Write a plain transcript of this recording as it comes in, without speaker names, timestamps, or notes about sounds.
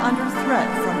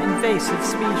invasive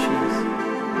species.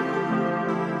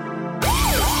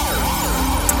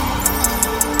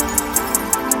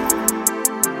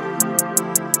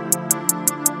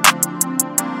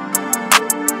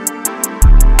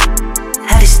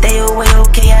 Stay away,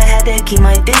 okay, I had to keep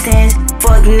my distance.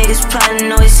 Fuck niggas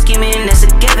plotting, always scheming, that's a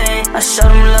given. I show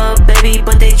them love, baby,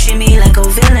 but they treat me like a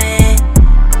villain.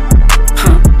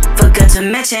 Forgot to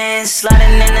mention,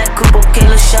 sliding in that coupe, okay,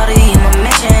 look shawty in my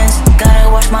mentions.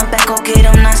 Gotta watch my back, okay,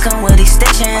 them knives come with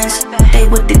extensions. They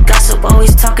with the gossip,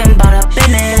 always talking about our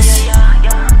business.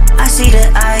 I see the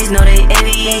eyes, know they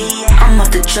envy. I'm off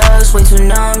the drugs, way too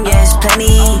numb, yeah, it's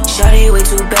plenty. Shawty way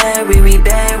too bad, Riri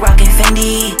bad, rockin'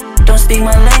 Fendi. Don't speak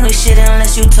my language, shit,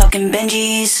 unless you talking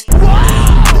Benjis.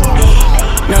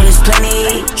 No, there's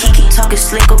plenty. He keep talking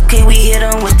slick, okay, we hit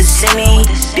him with the semi.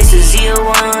 This is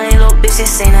ZO1, little bitch,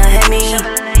 this ain't a Hemi.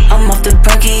 I'm off the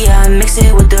perky, yeah, I mix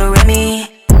it with the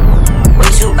Remy.